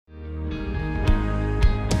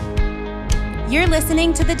You're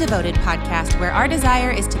listening to the Devoted Podcast, where our desire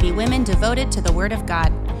is to be women devoted to the Word of God.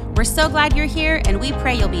 We're so glad you're here, and we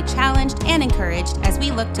pray you'll be challenged and encouraged as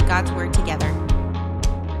we look to God's Word together.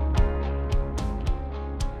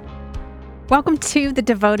 Welcome to the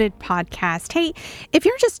Devoted Podcast. Hey, if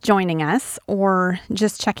you're just joining us or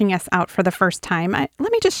just checking us out for the first time,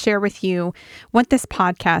 let me just share with you what this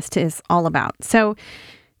podcast is all about. So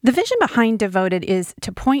the vision behind Devoted is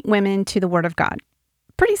to point women to the Word of God.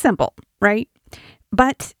 Pretty simple, right?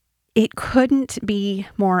 But it couldn't be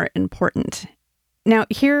more important. Now,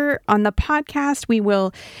 here on the podcast, we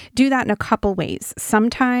will do that in a couple ways.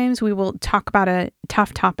 Sometimes we will talk about a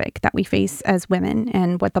tough topic that we face as women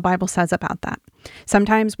and what the Bible says about that.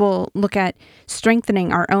 Sometimes we'll look at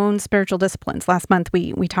strengthening our own spiritual disciplines. Last month,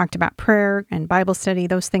 we talked about prayer and Bible study.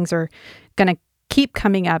 Those things are going to keep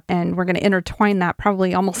coming up, and we're going to intertwine that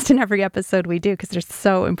probably almost in every episode we do because they're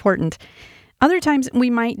so important. Other times,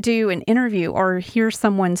 we might do an interview or hear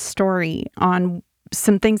someone's story on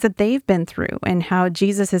some things that they've been through and how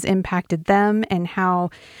Jesus has impacted them and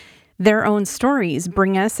how their own stories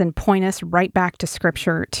bring us and point us right back to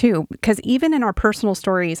Scripture too. Because even in our personal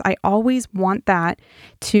stories, I always want that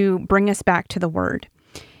to bring us back to the Word.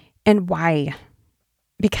 And why?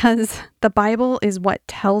 Because the Bible is what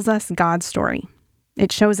tells us God's story.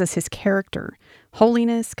 It shows us His character,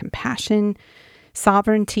 holiness, compassion,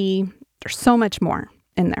 sovereignty. There's so much more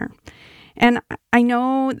in there. And I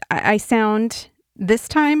know I sound, this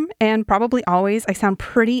time and probably always, I sound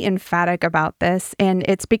pretty emphatic about this, and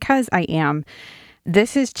it's because I am.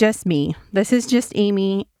 This is just me. This is just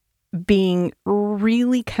Amy being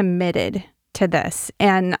really committed to this.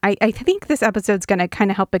 And I think this episode's going to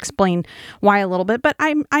kind of help explain why a little bit, but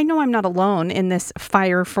I know I'm not alone in this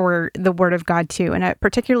fire for the Word of God too. And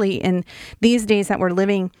particularly in these days that we're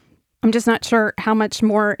living, I'm just not sure how much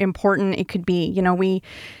more important it could be. You know, we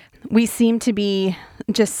seem to be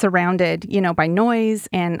just surrounded, by noise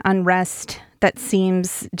and unrest that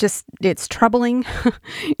seems just, it's troubling.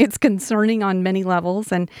 It's concerning on many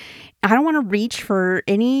levels. And I don't want to reach for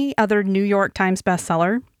any other New York Times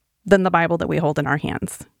bestseller than the Bible that we hold in our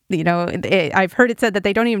hands. I've heard it said that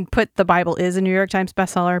they don't even put the Bible is a New York Times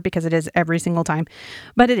bestseller because it is every single time,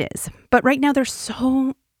 but it is. But right now there's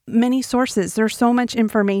so many sources. There's so much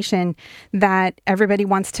information that everybody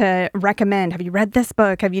wants to recommend. Have you read this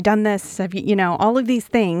book? Have you done this? Have you, all of these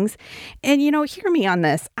things. And, hear me on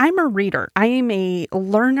this. I'm a reader. I am a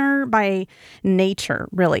learner by nature,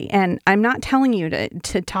 really. And I'm not telling you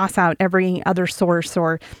to toss out every other source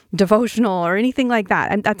or devotional or anything like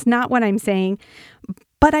that. And that's not what I'm saying.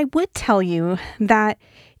 But I would tell you that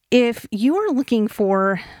if you are looking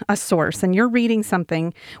for a source and you're reading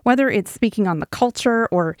something, whether it's speaking on the culture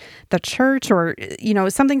or the church or,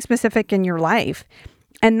 something specific in your life,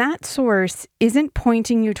 and that source isn't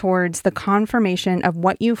pointing you towards the confirmation of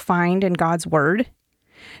what you find in God's Word,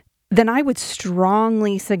 then I would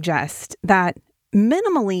strongly suggest that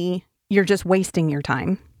minimally you're just wasting your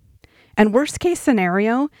time. And worst case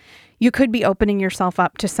scenario, you could be opening yourself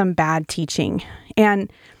up to some bad teaching.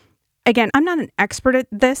 And again, I'm not an expert at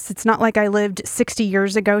this. It's not like I lived 60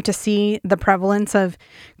 years ago to see the prevalence of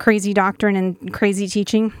crazy doctrine and crazy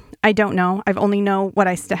teaching. I don't know. I've only know what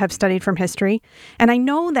I have studied from history. And I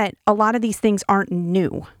know that a lot of these things aren't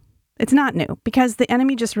new. It's not new because the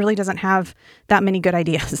enemy just really doesn't have that many good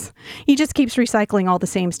ideas. He just keeps recycling all the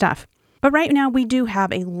same stuff. But right now we do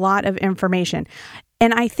have a lot of information.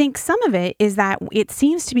 And I think some of it is that it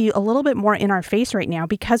seems to be a little bit more in our face right now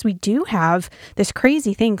because we do have this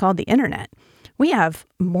crazy thing called the internet. We have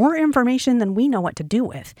more information than we know what to do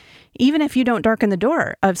with. Even if you don't darken the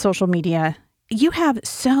door of social media, you have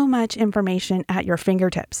so much information at your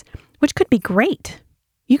fingertips, which could be great.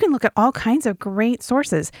 You can look at all kinds of great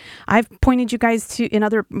sources. I've pointed you guys to in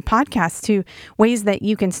other podcasts to ways that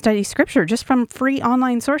you can study Scripture just from free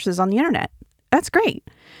online sources on the internet. That's great.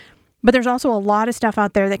 But there's also a lot of stuff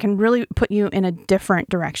out there that can really put you in a different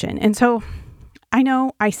direction. And so I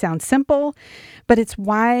know I sound simple, but it's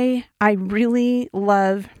why I really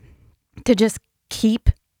love to just keep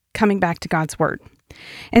coming back to God's Word.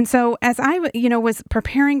 And so as I, was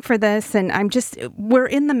preparing for this, and we're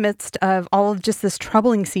in the midst of all of just this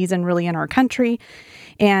troubling season really in our country.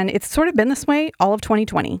 And it's sort of been this way all of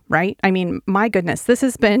 2020, right? I mean, my goodness, this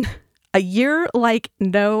has been A year like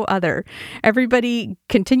no other. Everybody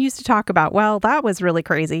continues to talk about, well, that was really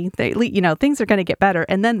crazy. Things are going to get better.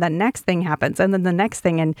 And then the next thing happens, and then the next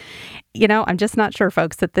thing. And, I'm just not sure,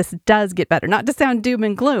 folks, that this does get better. Not to sound doom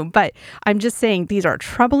and gloom, but I'm just saying these are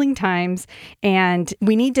troubling times, and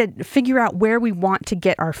we need to figure out where we want to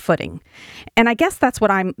get our footing. And I guess that's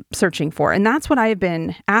what I'm searching for. And that's what I've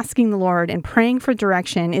been asking the Lord and praying for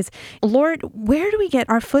direction is, Lord, where do we get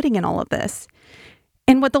our footing in all of this?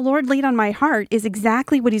 And what the Lord laid on my heart is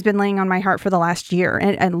exactly what he's been laying on my heart for the last year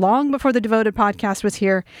and long before the Devoted podcast was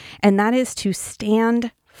here. And that is to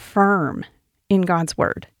stand firm in God's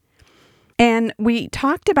word. And we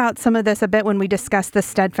talked about some of this a bit when we discussed the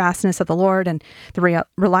steadfastness of the Lord and the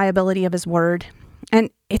reliability of his word. And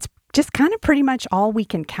it's just kind of pretty much all we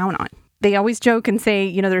can count on. They always joke and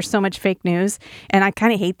say, there's so much fake news. And I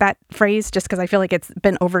kind of hate that phrase just because I feel like it's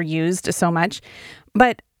been overused so much.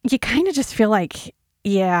 But you kind of just feel like,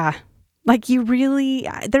 yeah, like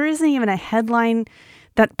there isn't even a headline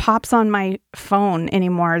that pops on my phone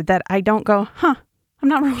anymore that I don't go, I'm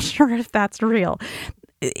not real sure if that's real.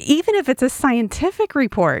 Even if it's a scientific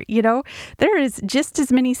report, there is just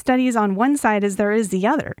as many studies on one side as there is the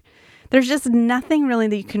other. There's just nothing really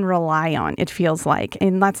that you can rely on, it feels like.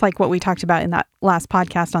 And that's like what we talked about in that last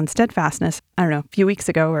podcast on steadfastness, I don't know, a few weeks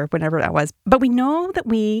ago or whenever that was. But we know that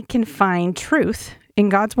we can find truth in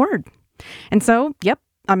God's word. And so,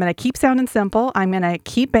 I'm going to keep sounding simple. I'm going to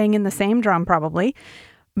keep banging the same drum probably,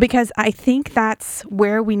 because I think that's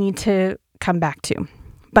where we need to come back to.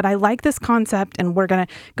 But I like this concept, and we're going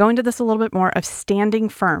to go into this a little bit more of standing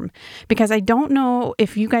firm, because I don't know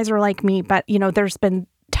if you guys are like me, but there's been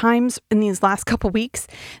times in these last couple weeks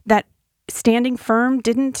that standing firm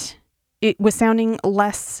it was sounding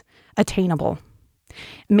less attainable.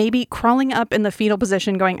 Maybe crawling up in the fetal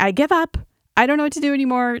position going, I give up. I don't know what to do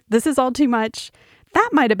anymore. This is all too much. That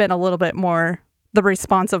might have been a little bit more the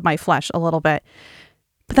response of my flesh a little bit.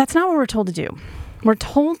 But that's not what we're told to do. We're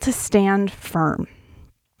told to stand firm.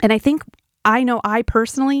 And I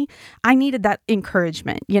personally needed that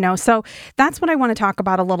encouragement, So that's what I want to talk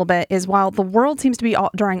about a little bit is while the world seems to be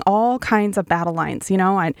during all kinds of battle lines,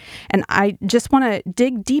 and I just want to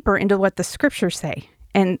dig deeper into what the scriptures say.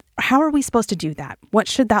 And how are we supposed to do that? What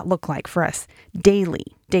should that look like for us daily?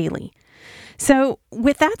 So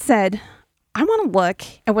with that said, I want to look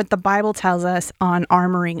at what the Bible tells us on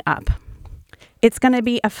armoring up. It's going to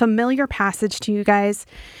be a familiar passage to you guys,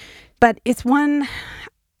 but it's one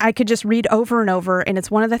I could just read over and over. And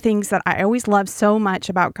it's one of the things that I always love so much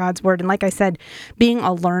about God's word. And like I said, being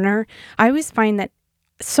a learner, I always find that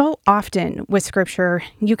so often with scripture,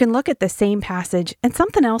 you can look at the same passage and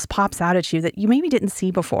something else pops out at you that you maybe didn't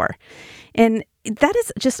see before. And that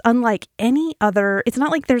is just unlike any other. It's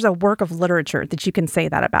not like there's a work of literature that you can say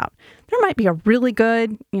that about. There might be a really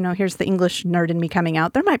good, here's the English nerd in me coming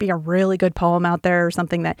out. There might be a really good poem out there or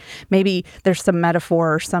something that maybe there's some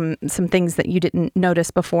metaphor or some things that you didn't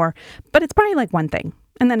notice before, but it's probably like one thing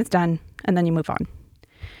and then it's done and then you move on.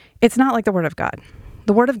 It's not like the Word of God.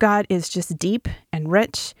 The Word of God is just deep and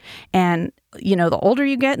rich. And, the older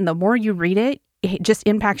you get and the more you read it, it just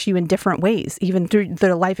impacts you in different ways, even through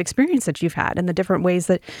the life experience that you've had and the different ways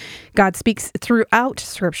that God speaks throughout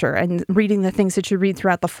Scripture and reading the things that you read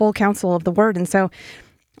throughout the full counsel of the Word. And so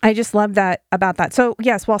I just love that about that. So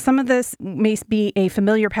yes, while some of this may be a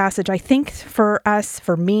familiar passage, I think for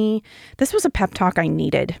me, this was a pep talk I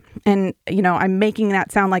needed. And, I'm making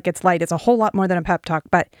that sound like it's light. It's a whole lot more than a pep talk,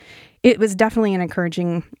 but it was definitely an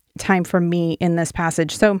encouraging time for me in this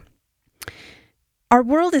passage. So our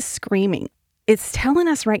world is screaming. It's telling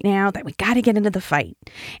us right now that we got to get into the fight.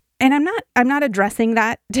 And I'm not addressing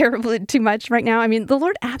that terribly too much right now. I mean, the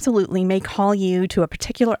Lord absolutely may call you to a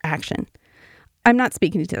particular action. I'm not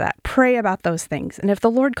speaking to that. Pray about those things. And if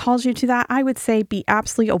the Lord calls you to that, I would say be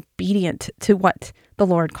absolutely obedient to what the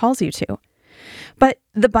Lord calls you to. But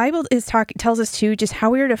the Bible tells us too just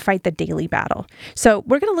how we are to fight the daily battle. So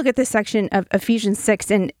we're going to look at this section of Ephesians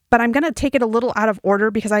 6, but I'm going to take it a little out of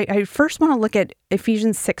order because I first want to look at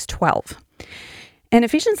Ephesians 6:12. And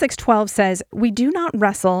Ephesians 6:12 says, "We do not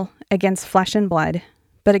wrestle against flesh and blood,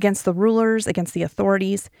 but against the rulers, against the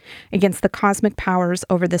authorities, against the cosmic powers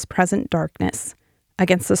over this present darkness,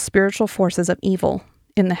 against the spiritual forces of evil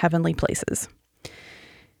in the heavenly places."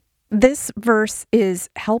 This verse is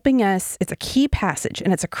helping us. It's a key passage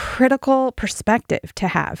and it's a critical perspective to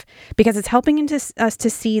have because it's helping us to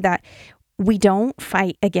see that we don't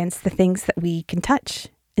fight against the things that we can touch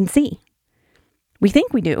and see. We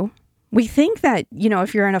think we do. We think that,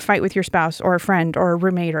 if you're in a fight with your spouse or a friend or a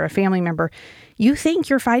roommate or a family member, you think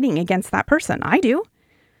you're fighting against that person. I do.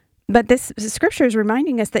 But this scripture is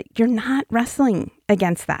reminding us that you're not wrestling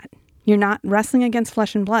against that. You're not wrestling against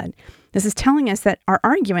flesh and blood. This is telling us that our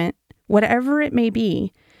argument, whatever it may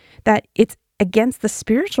be, that it's against the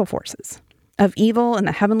spiritual forces of evil in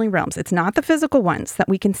the heavenly realms. It's not the physical ones that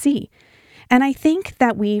we can see. And I think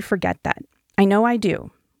that we forget that. I know I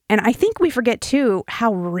do. And I think we forget too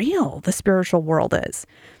how real the spiritual world is.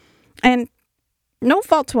 And no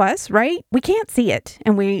fault to us, right? We can't see it.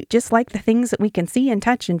 And we just like the things that we can see and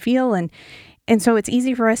touch and feel. And so it's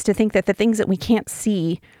easy for us to think that the things that we can't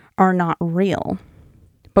see are not real.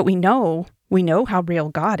 But we know how real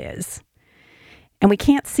God is. And we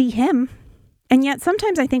can't see him. And yet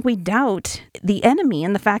sometimes I think we doubt the enemy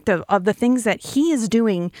and the fact of the things that he is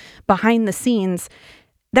doing behind the scenes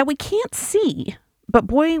that we can't see. But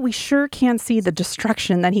boy, we sure can see the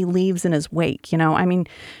destruction that he leaves in his wake.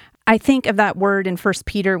 I think of that word in 1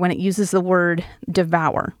 Peter when it uses the word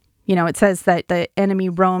devour. It says that the enemy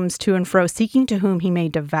roams to and fro, seeking to whom he may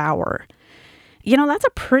devour. That's a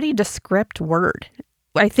pretty descriptive word.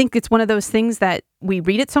 I think it's one of those things that we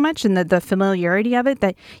read it so much and the familiarity of it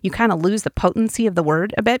that you kind of lose the potency of the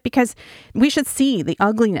word a bit, because we should see the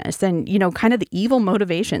ugliness and, kind of the evil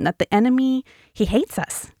motivation that the enemy, he hates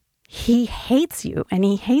us. He hates you and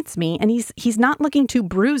he hates me, and he's not looking to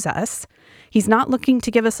bruise us. He's not looking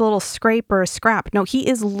to give us a little scrape or a scrap. No, he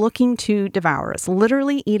is looking to devour us,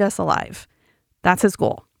 literally eat us alive. That's his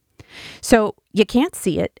goal. So you can't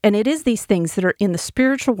see it. And it is these things that are in the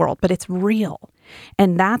spiritual world, but it's real.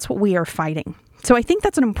 And that's what we are fighting. So I think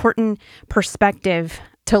that's an important perspective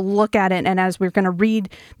to look at it. And as we're going to read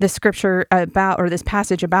this scripture this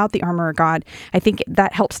passage about the armor of God, I think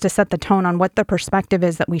that helps to set the tone on what the perspective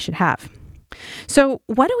is that we should have. So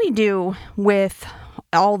what do we do with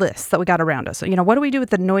all this that we got around us? What do we do with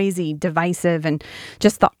the noisy, divisive, and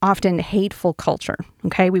just the often hateful culture?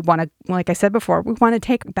 Okay, we want to, like I said before, we want to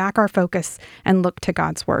take back our focus and look to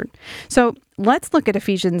God's word. So let's look at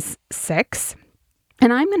Ephesians 6,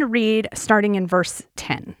 and I'm going to read starting in verse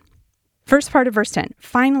 10. First part of verse 10,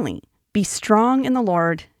 finally, be strong in the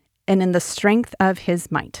Lord and in the strength of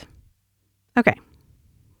his might. Okay,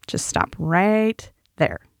 just stop right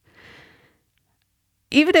there.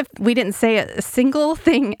 Even if we didn't say a single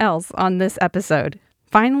thing else on this episode,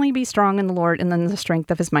 finally be strong in the Lord and then the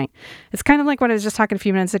strength of his might. It's kind of like what I was just talking a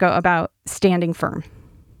few minutes ago about standing firm.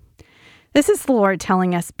 This is the Lord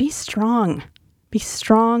telling us, be strong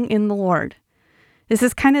in the Lord. This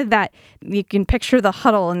is kind of that, you can picture the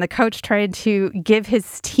huddle and the coach trying to give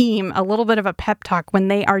his team a little bit of a pep talk when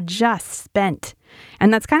they are just spent.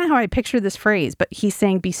 And that's kind of how I picture this phrase, but he's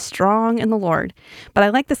saying, be strong in the Lord. But I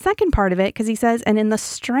like the second part of it because he says, and in the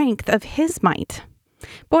strength of his might.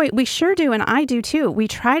 Boy, we sure do, and I do too. We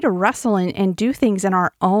try to wrestle and do things in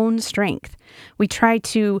our own strength. We try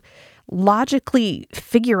to logically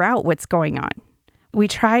figure out what's going on. We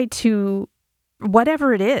try to,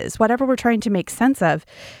 whatever it is, whatever we're trying to make sense of.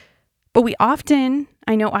 But we often,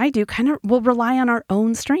 I know I do, kind of will rely on our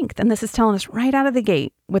own strength. And this is telling us right out of the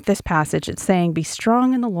gate with this passage. It's saying, be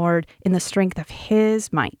strong in the Lord in the strength of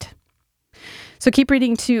his might. So keep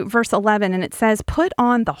reading to verse 11, and it says, put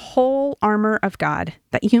on the whole armor of God,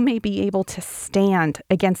 that you may be able to stand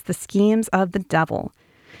against the schemes of the devil.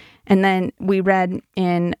 And then we read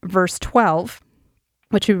in verse 12,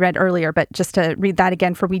 which we read earlier, but just to read that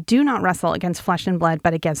again, for we do not wrestle against flesh and blood,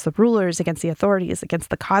 but against the rulers, against the authorities, against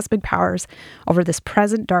the cosmic powers over this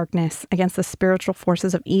present darkness, against the spiritual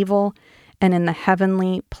forces of evil and in the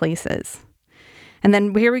heavenly places. And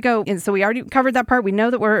then here we go. And so we already covered that part. We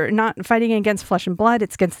know that we're not fighting against flesh and blood.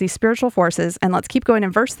 It's against these spiritual forces. And let's keep going.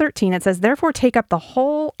 In verse 13, it says, therefore take up the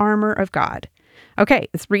whole armor of God. Okay,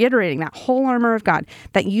 it's reiterating that whole armor of God,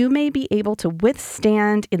 that you may be able to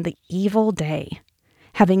withstand in the evil day,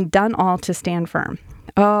 having done all to stand firm.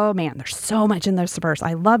 Oh man, there's so much in this verse.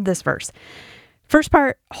 I love this verse. First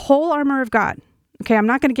part, whole armor of God. Okay, I'm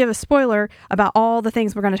not going to give a spoiler about all the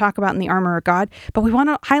things we're going to talk about in the armor of God, but we want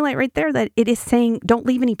to highlight right there that it is saying don't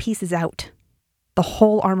leave any pieces out. The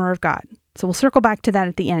whole armor of God. So we'll circle back to that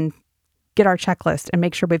at the end, get our checklist and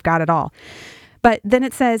make sure we've got it all. But then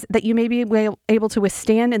it says that you may be able to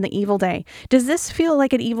withstand in the evil day. Does this feel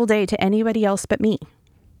like an evil day to anybody else but me?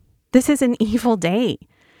 This is an evil day.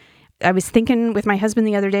 I was thinking with my husband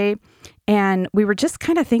the other day, and we were just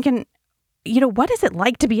kind of thinking, what is it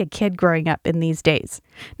like to be a kid growing up in these days?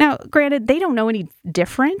 Now, granted, they don't know any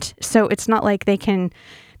different, so it's not like they can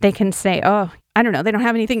say, oh, I don't know, they don't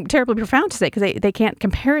have anything terribly profound to say because they can't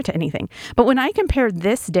compare it to anything. But when I compare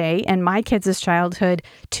this day and my kids' childhood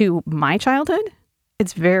to my childhood,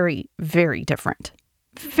 it's very, very different.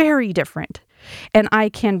 Very different. And I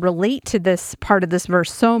can relate to this part of this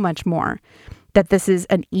verse so much more, that this is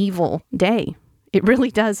an evil day. It really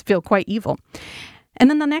does feel quite evil. And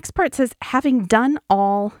then the next part says, having done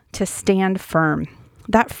all to stand firm.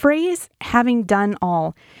 That phrase, having done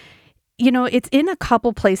all, it's in a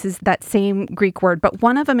couple places, that same Greek word, but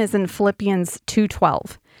one of them is in Philippians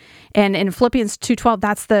 2:12. And in Philippians 2:12,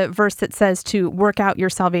 that's the verse that says to work out your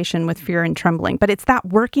salvation with fear and trembling. But it's that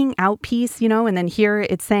working out piece, and then here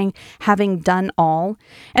it's saying having done all.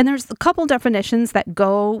 And there's a couple definitions that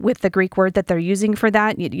go with the Greek word that they're using for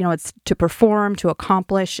that. It's to perform, to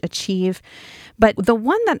accomplish, achieve. But the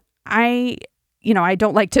one that I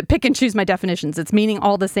don't like to pick and choose my definitions. It's meaning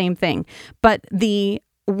all the same thing. But the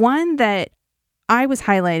one that I was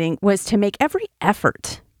highlighting was to make every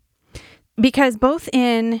effort. Because both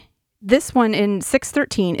in this one in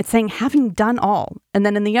 6:13, it's saying having done all. And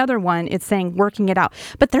then in the other one, it's saying working it out.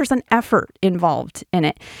 But there's an effort involved in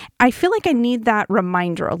it. I feel like I need that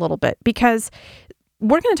reminder a little bit because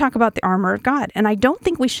we're going to talk about the armor of God. And I don't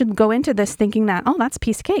think we should go into this thinking that, that's a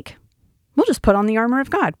piece of cake. We'll just put on the armor of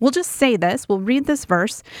God. We'll just say this. We'll read this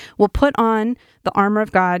verse. We'll put on the armor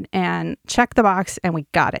of God and check the box and we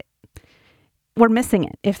got it. We're missing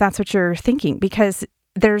it if that's what you're thinking, because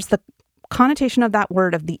there's the connotation of that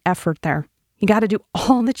word of the effort there. You got to do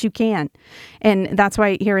all that you can. And that's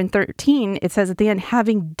why here in 13, it says at the end,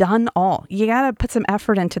 having done all. You got to put some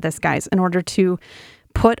effort into this, guys, in order to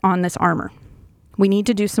put on this armor. We need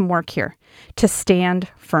to do some work here to stand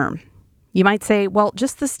firm. You might say, well,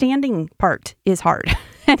 just the standing part is hard.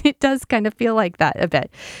 And it does kind of feel like that a bit.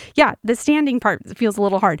 Yeah, the standing part feels a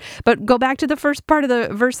little hard. But go back to the first part of the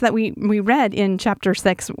verse that we read in chapter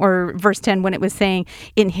 6 or verse 10 when it was saying,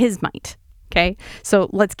 in his might. Okay, so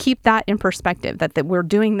let's keep that in perspective, that we're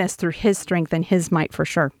doing this through his strength and his might for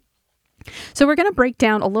sure. So we're going to break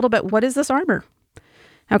down a little bit, what is this armor?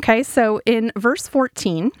 Okay, so in verse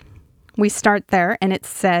 14, we start there and it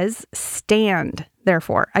says, stand,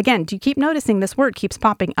 therefore. Again, do you keep noticing this word keeps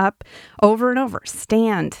popping up over and over?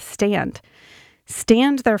 Stand, stand.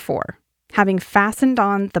 Stand, therefore, having fastened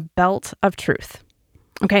on the belt of truth.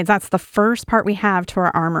 Okay, that's the first part we have to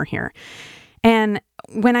our armor here. And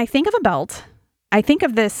when I think of a belt, I think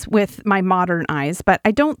of this with my modern eyes, but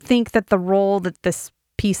I don't think that the role that this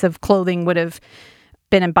piece of clothing would have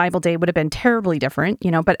been in Bible day would have been terribly different,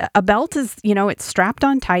 but a belt is, it's strapped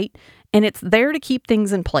on tight and it's there to keep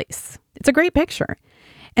things in place. It's a great picture.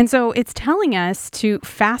 And so it's telling us to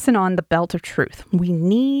fasten on the belt of truth. We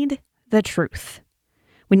need the truth.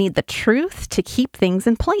 We need the truth to keep things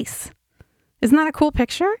in place. Isn't that a cool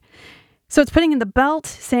picture? So it's putting in the belt,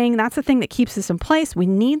 saying that's the thing that keeps us in place. We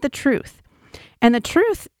need the truth. And the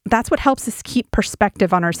truth, that's what helps us keep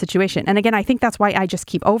perspective on our situation. And again, I think that's why I just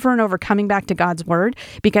keep over and over coming back to God's word.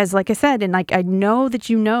 Because like I said, and like I know that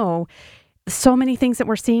so many things that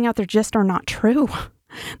we're seeing out there just are not true.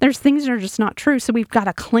 There's things that are just not true. So we've got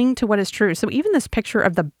to cling to what is true. So even this picture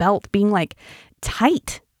of the belt being like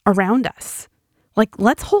tight around us. Like,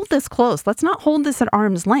 let's hold this close. Let's not hold this at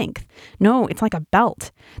arm's length. No, it's like a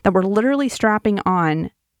belt that we're literally strapping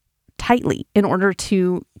on tightly in order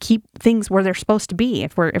to keep things where they're supposed to be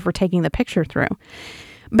if we're taking the picture through.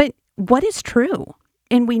 But what is true?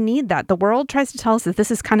 And we need that. The world tries to tell us that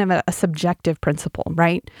this is kind of a subjective principle,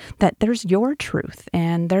 right? That there's your truth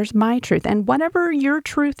and there's my truth. And whatever your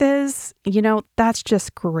truth is, that's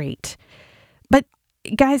just great. But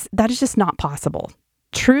guys, that is just not possible.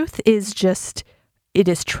 Truth is it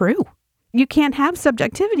is true. You can't have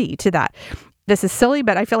subjectivity to that. This is silly,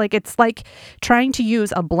 but I feel like it's like trying to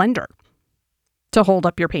use a blender to hold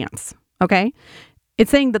up your pants, okay? It's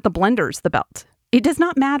saying that the blender's the belt. It does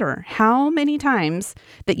not matter how many times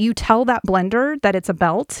that you tell that blender that it's a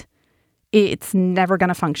belt, it's never going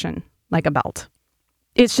to function like a belt.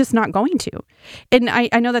 It's just not going to. And I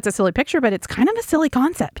know that's a silly picture, but it's kind of a silly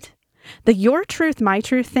concept. The your truth, my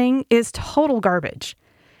truth thing is total garbage.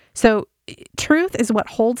 So truth is what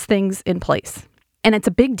holds things in place. And it's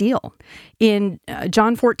a big deal. In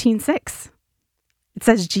John 14:6, it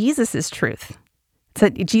says Jesus is truth. It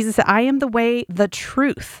said, Jesus said, I am the way, the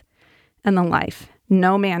truth, and the life.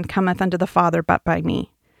 No man cometh unto the Father but by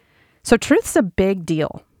me. So truth's a big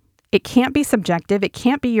deal. It can't be subjective. It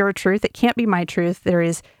can't be your truth. It can't be my truth. There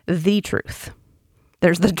is the truth.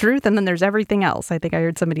 There's the truth, and then there's everything else. I think I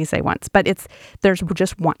heard somebody say once, but there's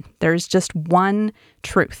just one. There's just one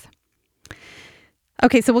truth.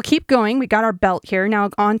 Okay, so we'll keep going. We got our belt here. Now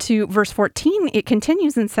on to verse 14. It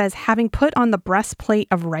continues and says, having put on the breastplate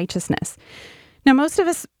of righteousness. Now, most of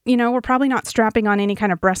us, we're probably not strapping on any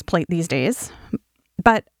kind of breastplate these days,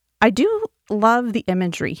 but I do love the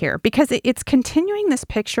imagery here because it's continuing this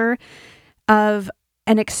picture of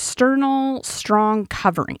an external strong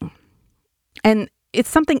covering. And it's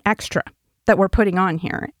something extra that we're putting on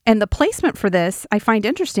here. And the placement for this, I find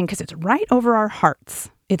interesting because it's right over our hearts.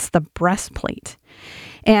 It's the breastplate.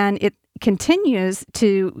 And it continues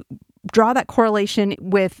to draw that correlation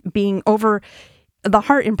with being over the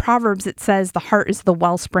heart. In Proverbs, it says the heart is the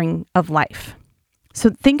wellspring of life. So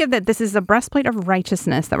think of that. This is a breastplate of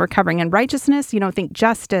righteousness that we're covering. And righteousness, think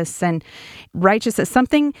justice and righteousness,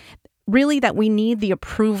 something really that we need the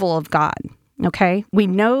approval of God. Okay? We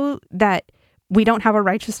know that we don't have a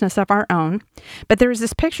righteousness of our own, but there is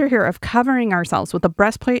this picture here of covering ourselves with a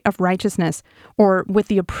breastplate of righteousness or with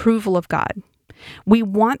the approval of God. We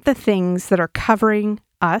want the things that are covering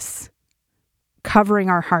us, covering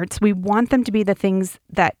our hearts. We want them to be the things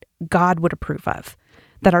that God would approve of,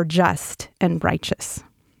 that are just and righteous.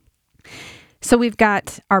 So we've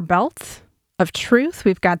got our belt of truth.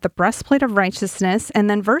 We've got the breastplate of righteousness. And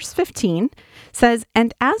then verse 15 says,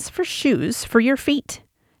 "And as for shoes for your feet,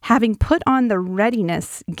 having put on the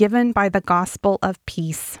readiness given by the gospel of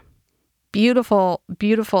peace." Beautiful,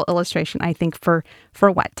 beautiful illustration, I think, for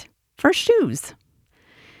what? For shoes.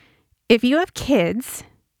 If you have kids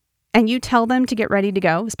and you tell them to get ready to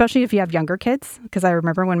go, especially if you have younger kids, because I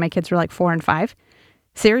remember when my kids were like 4 and 5,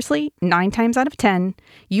 seriously, 9 times out of 10,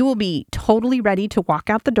 you will be totally ready to walk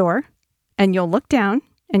out the door and you'll look down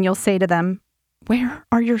and you'll say to them, "Where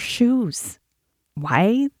are your shoes?"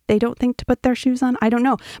 Why they don't think to put their shoes on, I don't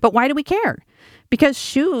know. But why do we care? Because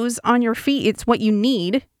shoes on your feet, it's what you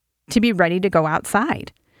need to be ready to go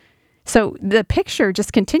outside. So the picture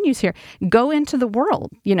just continues here. Go into the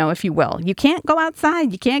world, if you will. You can't go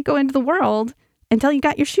outside. You can't go into the world until you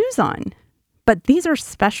got your shoes on. But these are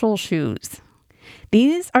special shoes.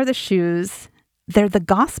 These are the shoes. They're the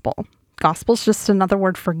gospel. Gospel's just another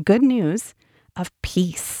word for good news of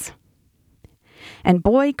peace. And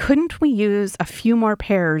boy, couldn't we use a few more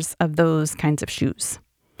pairs of those kinds of shoes.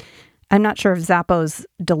 I'm not sure if Zappos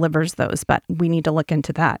delivers those, but we need to look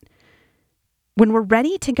into that. When we're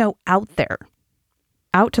ready to go out there,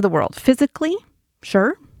 out to the world, physically,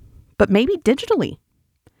 sure, but maybe digitally.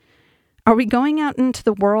 Are we going out into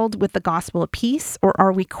the world with the gospel of peace, or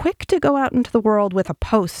are we quick to go out into the world with a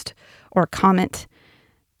post or a comment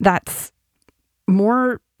that's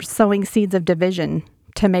more sowing seeds of division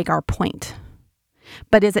to make our point?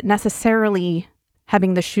 But is it necessarily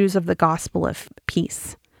having the shoes of the gospel of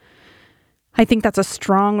peace? I think that's a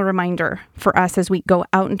strong reminder for us as we go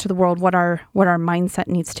out into the world, what our mindset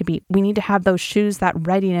needs to be. We need to have those shoes, that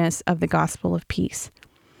readiness of the gospel of peace.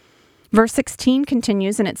 Verse 16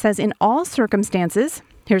 continues and it says, "In all circumstances,"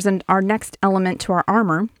 here's our next element to our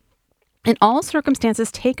armor, "in all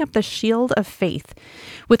circumstances, take up the shield of faith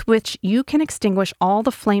with which you can extinguish all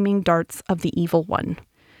the flaming darts of the evil one."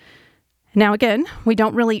 Now, again, we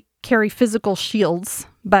don't really carry physical shields,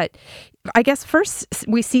 but I guess first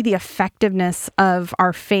we see the effectiveness of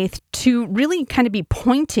our faith to really kind of be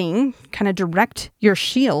pointing, kind of direct your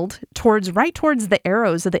shield right towards the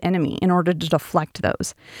arrows of the enemy in order to deflect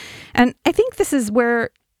those. And I think this is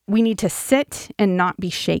where we need to sit and not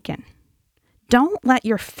be shaken. Don't let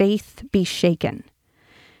your faith be shaken.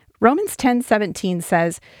 Romans 10:17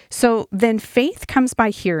 says, "So then faith comes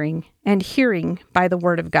by hearing, and hearing by the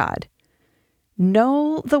word of God."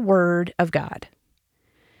 Know the word of God.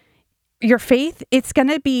 Your faith, it's going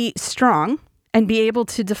to be strong and be able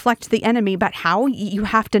to deflect the enemy, but how? You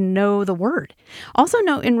have to know the word. Also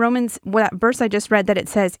note in Romans, that verse I just read, that it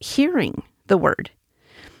says hearing the word.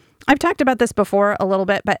 I've talked about this before a little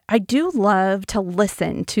bit, but I do love to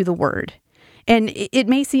listen to the word. And it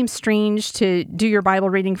may seem strange to do your Bible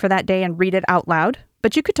reading for that day and read it out loud,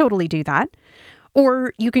 but you could totally do that.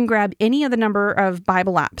 Or you can grab any of the number of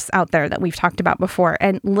Bible apps out there that we've talked about before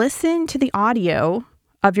and listen to the audio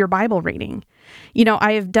of your Bible reading.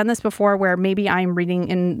 I have done this before where maybe I'm reading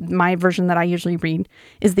in my version that I usually read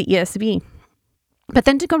is the ESV. But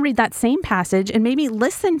then to go read that same passage and maybe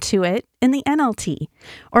listen to it in the NLT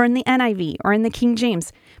or in the NIV or in the King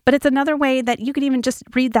James. But it's another way that you could even just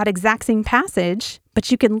read that exact same passage,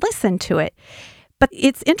 but you can listen to it. But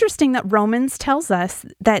it's interesting that Romans tells us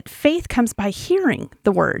that faith comes by hearing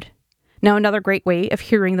the word. Now, another great way of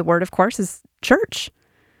hearing the word, of course, is church.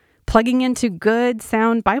 Plugging into good,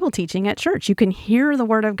 sound Bible teaching at church. You can hear the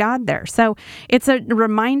word of God there. So it's a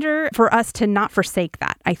reminder for us to not forsake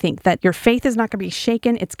that. I think that your faith is not going to be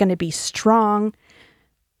shaken. It's going to be strong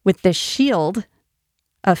with the shield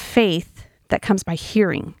of faith that comes by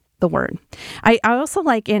hearing the word. I also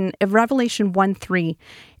like in Revelation 1:3,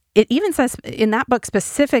 it even says in that book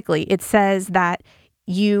specifically, it says that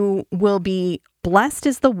you will be blessed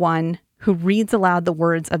is the one who reads aloud the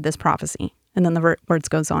words of this prophecy. And then the words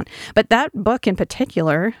goes on. But that book in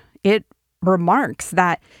particular, it remarks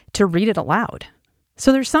that to read it aloud.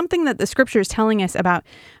 So there's something that the scripture is telling us about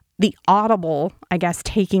the audible,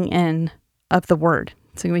 taking in of the word.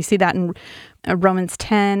 So we see that in Romans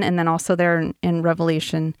 10 and then also there in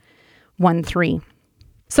Revelation 1:3.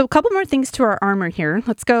 So a couple more things to our armor here.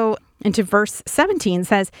 Let's go into verse 17. It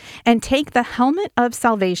says, "And take the helmet of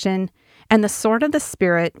salvation and the sword of the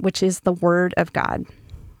Spirit, which is the word of God."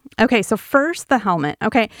 Okay, so first the helmet.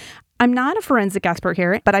 Okay, I'm not a forensic expert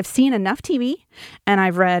here, but I've seen enough TV and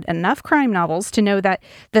I've read enough crime novels to know that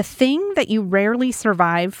the thing that you rarely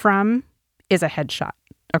survive from is a headshot.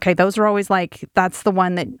 Okay, those are always that's the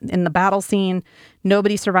one that in the battle scene,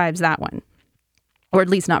 nobody survives that one. Or at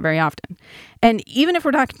least not very often. And even if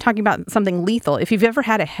we're talking about something lethal, if you've ever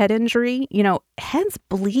had a head injury, heads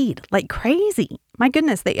bleed like crazy. My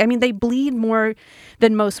goodness, they bleed more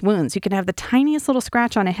than most wounds. You can have the tiniest little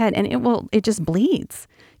scratch on a head and it just bleeds.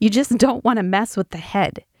 You just don't want to mess with the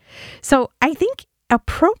head. So I think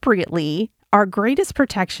appropriately, our greatest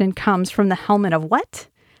protection comes from the helmet of what?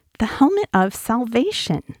 The helmet of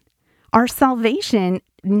salvation. Our salvation,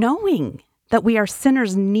 knowing that we are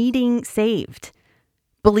sinners needing saved.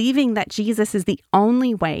 Believing that Jesus is the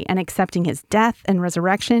only way and accepting his death and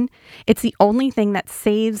resurrection, it's the only thing that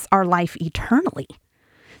saves our life eternally.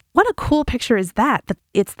 What a cool picture is that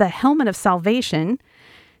it's the helmet of salvation.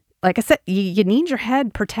 Like I said, you need your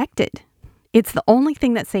head protected. It's the only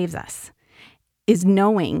thing that saves us, is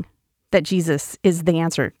knowing that Jesus is the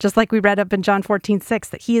answer. Just like we read up in John 14:6,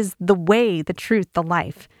 that he is the way, the truth, the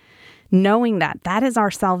life. Knowing that is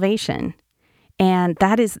our salvation. And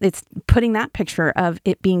it's putting that picture of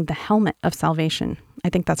it being the helmet of salvation. I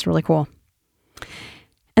think that's really cool.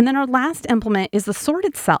 And then our last implement is the sword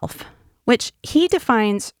itself, which he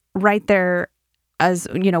defines right there as,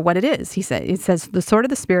 what it is. It says the sword of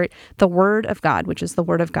the Spirit, the word of God, which is the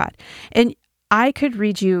word of God. And I could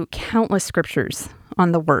read you countless scriptures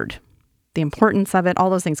on the word, the importance of it, all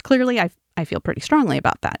those things. Clearly, I feel pretty strongly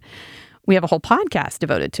about that. We have a whole podcast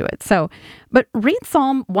devoted to it. But read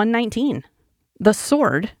Psalm 119. The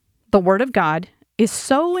sword, the word of God, is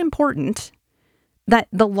so important that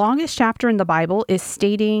the longest chapter in the Bible is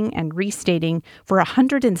stating and restating for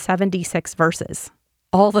 176 verses,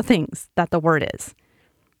 all the things that the word is.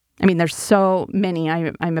 There's so many.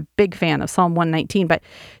 I'm a big fan of Psalm 119, but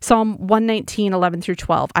Psalm 119, 11 through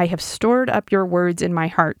 12, "I have stored up your words in my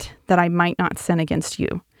heart that I might not sin against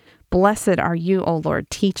you. Blessed are you, O Lord.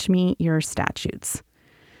 Teach me your statutes."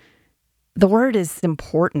 The word is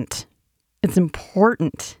important. It's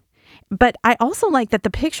important. But I also like that the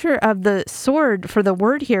picture of the sword for the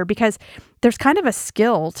word here, because there's kind of a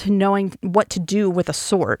skill to knowing what to do with a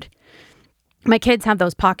sword. My kids have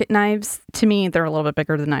those pocket knives. To me, they're a little bit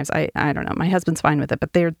bigger than knives. I don't know. My husband's fine with it,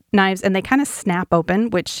 but they're knives and they kind of snap open,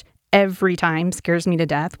 which every time scares me to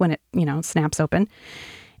death when it, snaps open.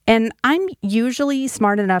 And I'm usually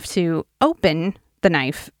smart enough to open the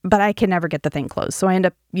knife, but I can never get the thing closed. So I end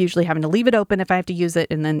up usually having to leave it open if I have to use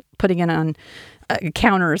it and then putting it on a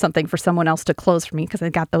counter or something for someone else to close for me because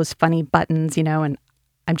I got those funny buttons, and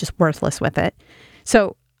I'm just worthless with it.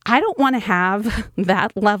 So I don't want to have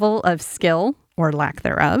that level of skill or lack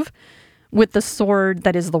thereof with the sword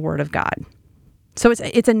that is the word of God. So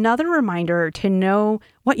it's another reminder to know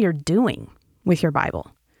what you're doing with your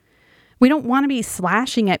Bible. We don't want to be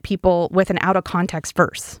slashing at people with an out of context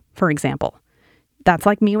verse, for example. That's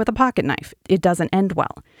like me with a pocket knife. It doesn't end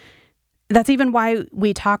well. That's even why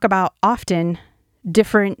we talk about often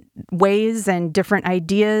different ways and different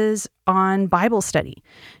ideas on Bible study.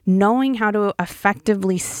 Knowing how to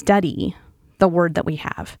effectively study the word that we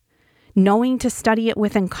have. Knowing to study it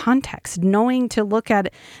within context. Knowing to look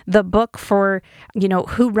at the book for,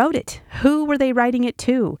 who wrote it? Who were they writing it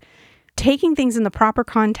to? Taking things in the proper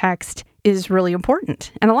context is really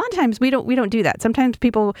important. And a lot of times we don't do that. Sometimes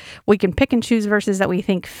we can pick and choose verses that we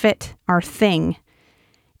think fit our thing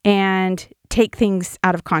and take things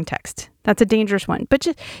out of context. That's a dangerous one. But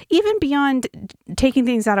just even beyond taking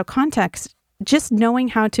things out of context, just knowing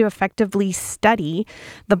how to effectively study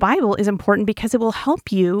the Bible is important because it will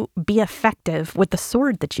help you be effective with the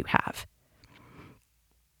sword that you have.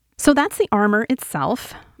 So that's the armor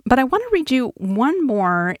itself. But I want to read you one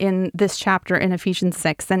more in this chapter in Ephesians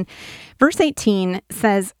 6. And verse 18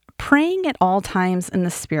 says, "Praying at all times in the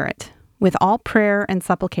Spirit, with all prayer and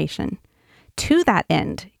supplication. To that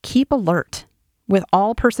end, keep alert with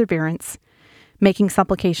all perseverance, making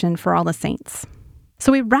supplication for all the saints."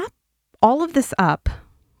 So we wrap all of this up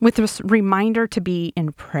with this reminder to be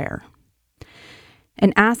in prayer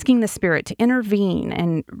and asking the Spirit to intervene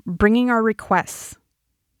and bringing our requests,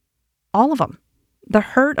 all of them. The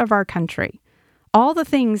hurt of our country, all the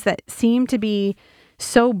things that seem to be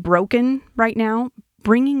so broken right now,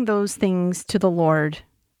 bringing those things to the Lord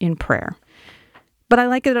in prayer. But I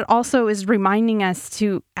like that it also is reminding us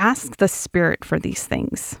to ask the Spirit for these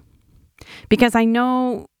things. Because I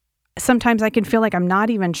know sometimes I can feel like I'm not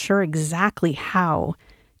even sure exactly how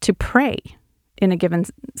to pray in a given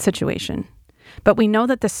situation. But we know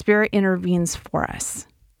that the Spirit intervenes for us.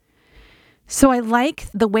 So I like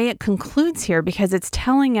the way it concludes here because it's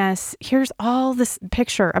telling us, here's all this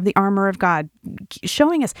picture of the armor of God,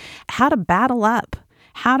 showing us how to battle up,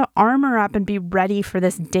 how to armor up and be ready for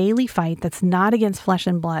this daily fight that's not against flesh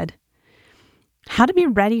and blood. How to be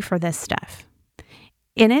ready for this stuff.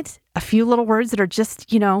 In it, a few little words that are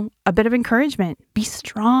just, a bit of encouragement. Be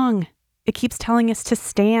strong. It keeps telling us to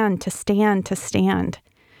stand, to stand, to stand.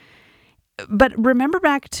 But remember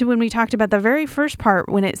back to when we talked about the very first part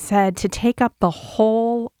when it said to take up the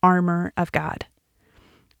whole armor of God.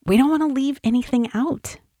 We don't want to leave anything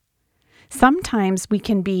out. Sometimes we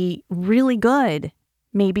can be really good,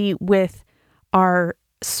 maybe with our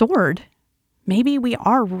sword. Maybe we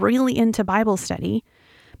are really into Bible study,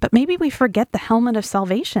 but maybe we forget the helmet of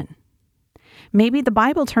salvation. Maybe the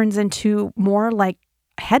Bible turns into more like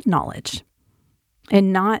head knowledge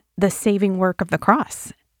and not the saving work of the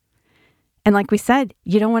cross. And like we said,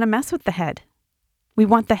 you don't want to mess with the head. We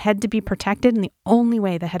want the head to be protected, and the only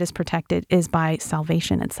way the head is protected is by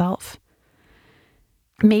salvation itself.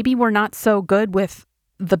 Maybe we're not so good with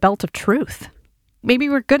the belt of truth. Maybe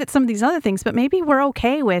we're good at some of these other things, but maybe we're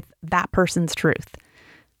okay with that person's truth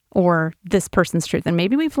or this person's truth. And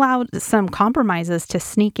maybe we've allowed some compromises to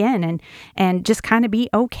sneak in and just kind of be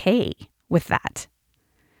okay with that.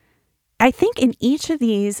 I think in each of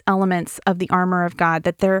these elements of the armor of God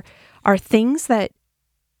that there are things that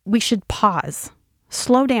we should pause,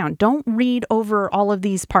 slow down. Don't read over all of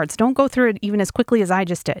these parts. Don't go through it even as quickly as I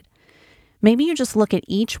just did. Maybe you just look at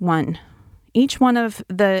each one of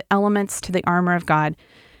the elements to the armor of God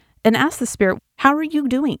and ask the Spirit, how are you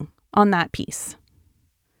doing on that piece?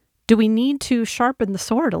 Do we need to sharpen the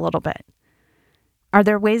sword a little bit? Are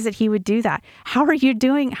there ways that He would do that? How are you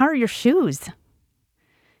doing? How are your shoes?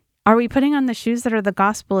 Are we putting on the shoes that are the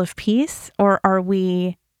gospel of peace, or are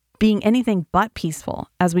we being anything but peaceful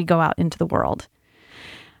as we go out into the world?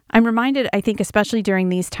 I'm reminded, I think, especially during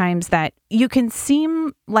these times, that you can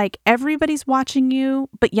seem like everybody's watching you,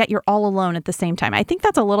 but yet you're all alone at the same time. I think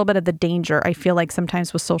that's a little bit of the danger, I feel like,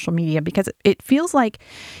 sometimes with social media, because it feels like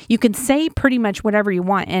you can say pretty much whatever you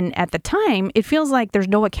want. And at the time, it feels like there's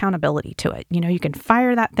no accountability to it. You can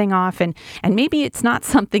fire that thing off, and maybe it's not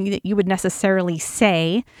something that you would necessarily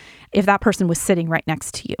say if that person was sitting right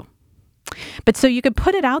next to you. But so you could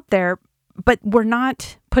put it out there, but we're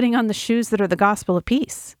not putting on the shoes that are the gospel of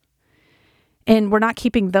peace. And we're not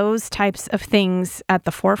keeping those types of things at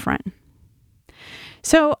the forefront.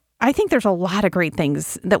 So I think there's a lot of great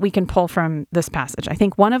things that we can pull from this passage. I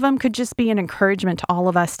think one of them could just be an encouragement to all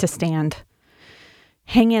of us to stand.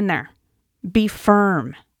 Hang in there. Be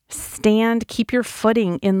firm. Stand. Keep your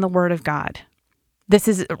footing in the Word of God. This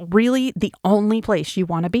is really the only place you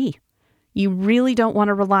want to be. You really don't want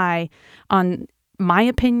to rely on my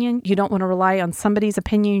opinion. You don't want to rely on somebody's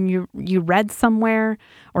opinion you read somewhere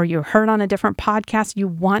or you heard on a different podcast. You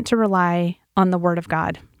want to rely on the Word of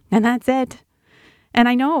God. And that's it. And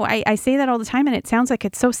I know I say that all the time, and it sounds like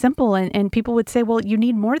it's so simple. And people would say, well, you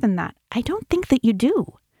need more than that. I don't think that you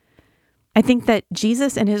do. I think that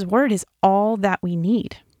Jesus and His Word is all that we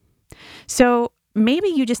need. So maybe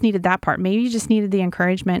you just needed that part. Maybe you just needed the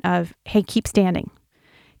encouragement of, hey, keep standing,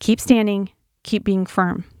 keep being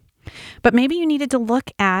firm. But maybe you needed to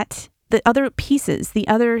look at the other pieces, the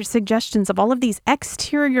other suggestions of all of these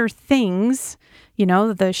exterior things,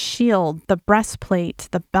 the shield, the breastplate,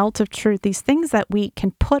 the belt of truth, these things that we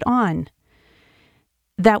can put on,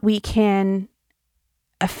 that we can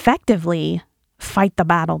effectively fight the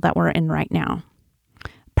battle that we're in right now.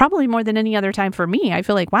 Probably more than any other time for me, I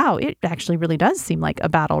feel like, wow, it actually really does seem like a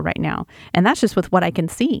battle right now. And that's just with what I can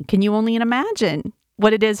see. Can you only imagine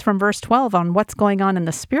what it is from verse 12 on what's going on in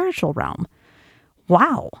the spiritual realm?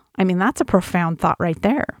 Wow. I mean, that's a profound thought right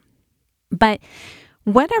there. But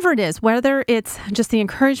whatever it is, whether it's just the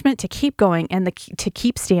encouragement to keep going and to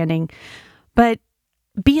keep standing, but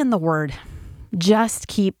be in the Word. Just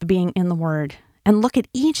keep being in the Word. And look at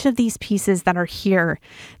each of these pieces that are here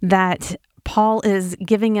that Paul is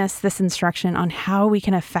giving us this instruction on how we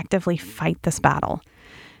can effectively fight this battle.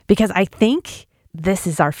 Because I think this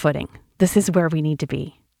is our footing. This is where we need to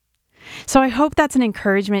be. So I hope that's an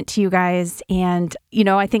encouragement to you guys. And,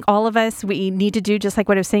 I think all of us, we need to do just like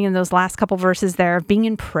what I was saying in those last couple verses there, being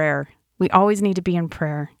in prayer. We always need to be in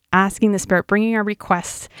prayer. asking the Spirit, bringing our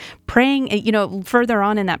requests, praying. Further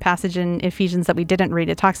on in that passage in Ephesians that we didn't read,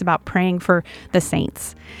 it talks about praying for the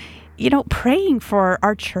saints. Praying for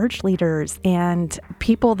our church leaders and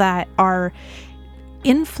people that are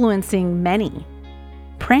influencing many,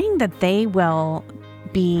 praying that they will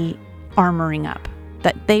be armoring up,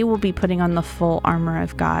 that they will be putting on the full armor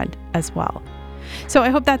of God as well. So I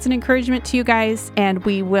hope that's an encouragement to you guys, and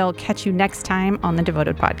we will catch you next time on the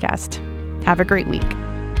Devoted Podcast. Have a great week.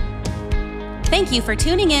 Thank you for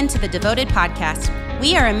tuning in to the Devoted Podcast.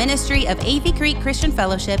 We are a ministry of Athey Creek Christian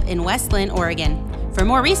Fellowship in West Linn, Oregon. For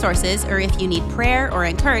more resources, or if you need prayer or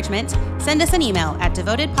encouragement, send us an email at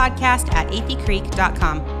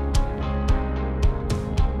devotedpodcast@atheycreek.com.